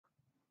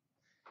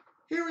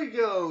Here we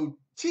go.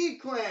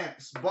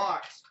 Tclamps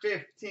box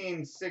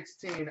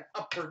 1516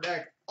 Upper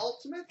Deck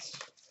Ultimate.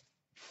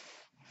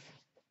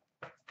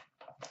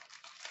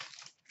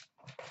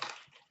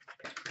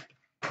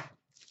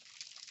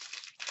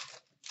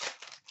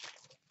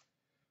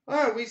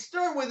 Alright, we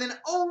start with an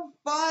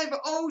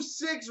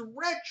 0506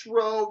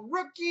 Retro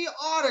Rookie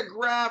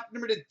Autograph,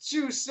 number to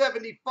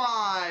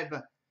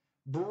 275,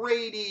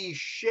 Brady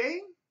Shea.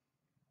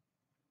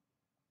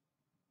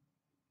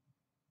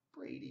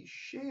 Brady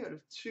Shea out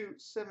of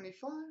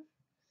 275.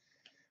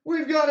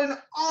 We've got an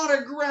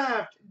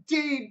autographed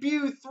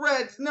debut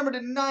threads, number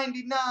to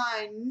 99,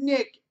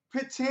 Nick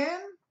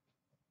Patan.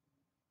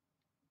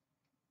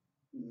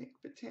 Nick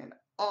Patan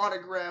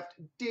autographed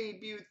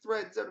debut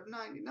threads out of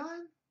 99.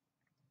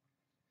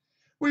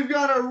 We've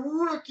got a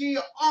rookie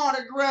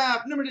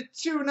autograph, number to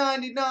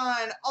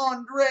 299,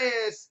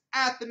 Andreas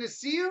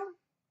Athanasiou.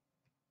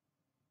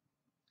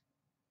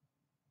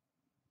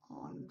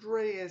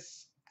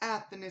 Andreas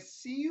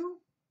Athanasiou.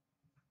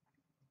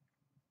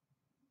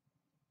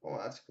 Oh,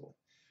 that's cool.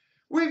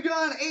 We've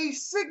got a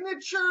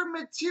signature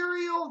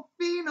material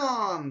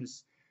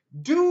phenoms,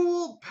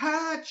 dual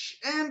patch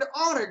and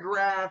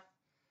autograph,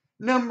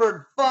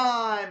 numbered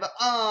 5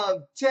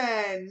 of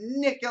 10,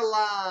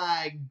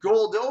 Nikolai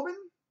Goldobin.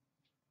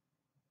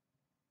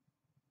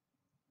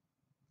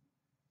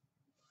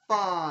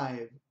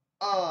 5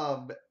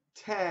 of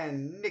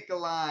 10,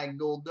 Nikolai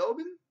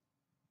Goldobin.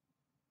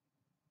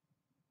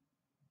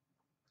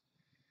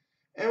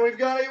 And we've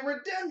got a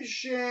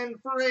redemption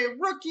for a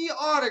rookie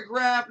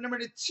autograph, number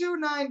to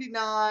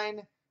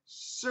 299,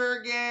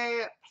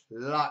 Sergei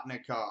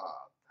Plotnikov.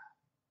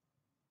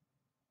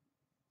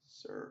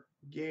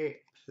 Sergei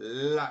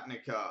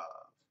Plotnikov.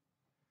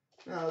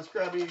 Now let's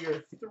grab you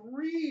your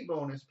 3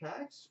 bonus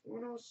packs.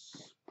 Unos,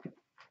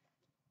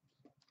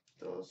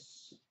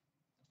 dos,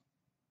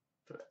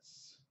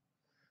 tres.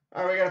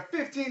 All right, we got a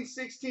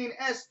 1516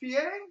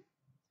 SPA,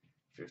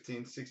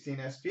 1516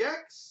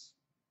 SPX,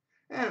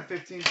 and a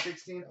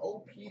 1516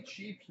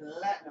 OPG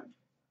Platinum.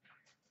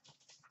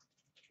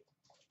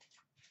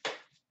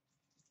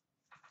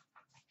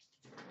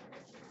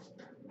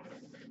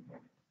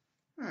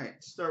 All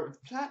right, start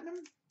with Platinum.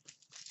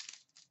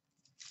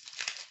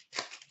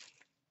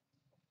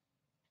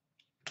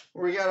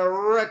 We got a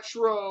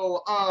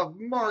retro of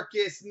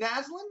Marcus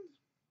Naslund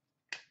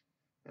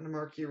and a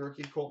marquee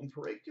rookie Colton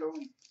Parayko.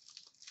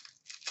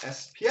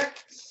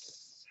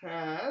 SPX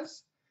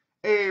has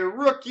a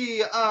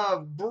rookie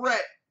of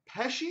Brett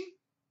Pesce.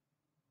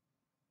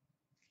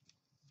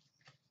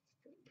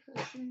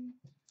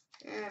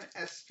 And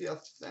SP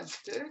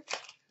Authentic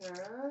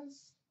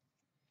has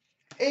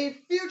a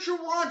Future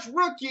Watch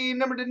rookie,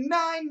 number to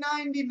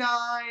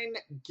 999,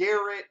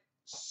 Garrett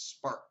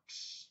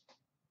Sparks.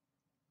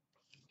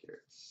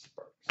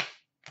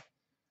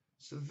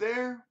 So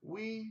there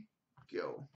we go.